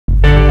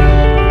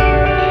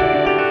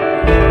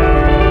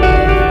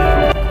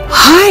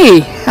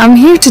Hi, I'm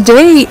here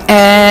today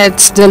at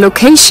the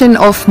location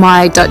of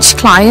my Dutch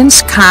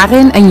clients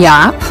Karin and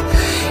Jaap,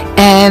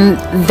 and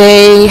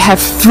they have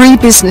 3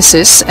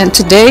 businesses, and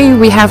today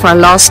we have our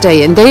last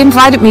day and they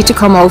invited me to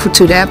come over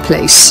to their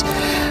place,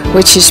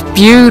 which is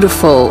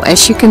beautiful.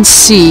 As you can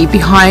see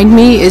behind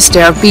me is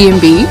their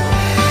B&B.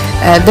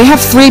 They have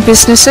 3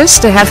 businesses.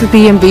 They have a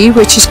B&B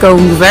which is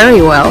going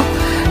very well.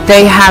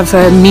 They have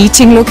a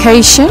meeting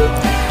location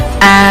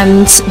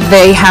and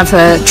they have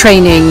a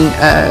training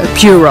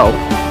bureau,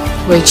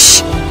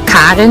 which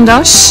Karin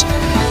does.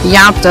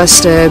 Jaap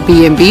does the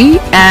B&B,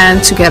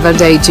 and together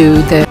they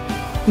do the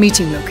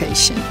meeting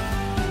location,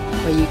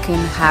 where you can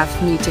have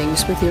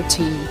meetings with your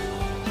team.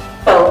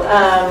 So,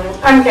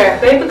 I'm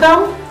Karin,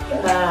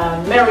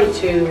 married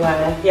to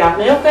Jaap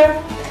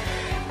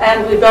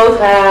and we both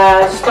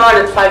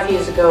started 5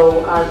 years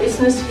ago our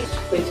business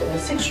with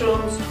 6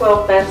 rooms,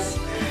 12 beds.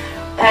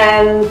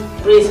 And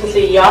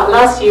recently,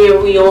 last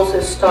year, we also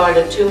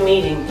started 2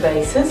 meeting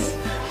places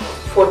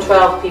for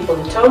 12 people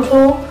in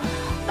total.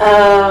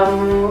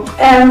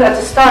 And at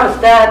the start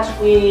of that,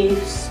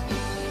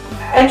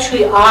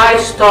 I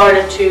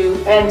started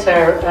to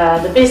enter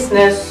the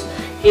business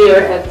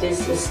here at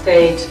this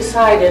estate.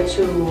 Decided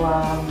to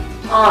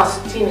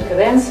ask Tineke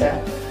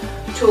Rensen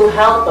to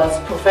help us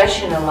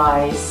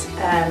professionalize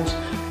and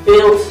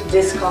build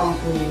this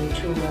company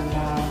to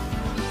a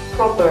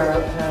proper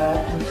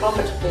and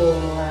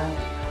profitable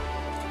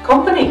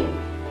company.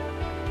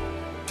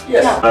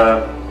 Yes,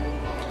 yeah.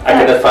 I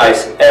can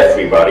advise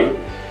everybody,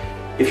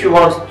 if you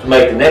want to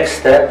make the next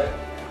step,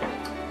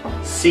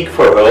 seek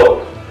for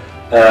help.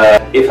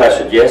 If I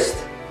suggest,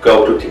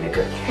 go to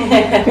Tineke.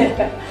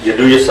 You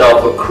do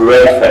yourself a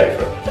great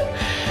favor.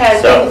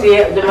 I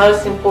think the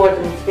most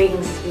important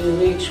things we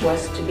reached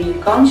was to be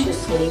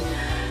consciously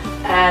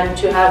and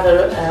to have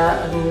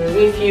a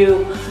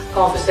review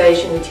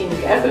conversation with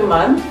Tineke every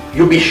month.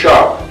 You be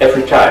sharp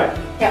every time.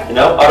 Yeah. You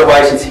know,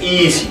 otherwise it's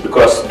easy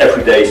because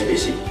every day is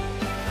busy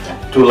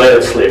to let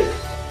it slip.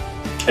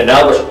 And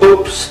now there's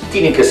oops,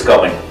 Tineke is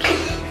coming.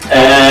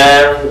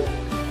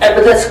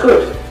 But that's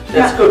good.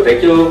 That's good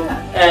that you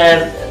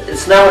and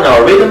it's now in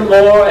our rhythm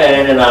more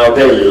and in our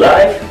daily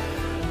life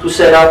to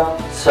set up.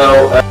 So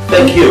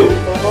thank you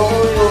for all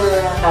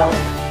your help.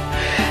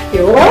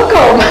 You're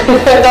welcome.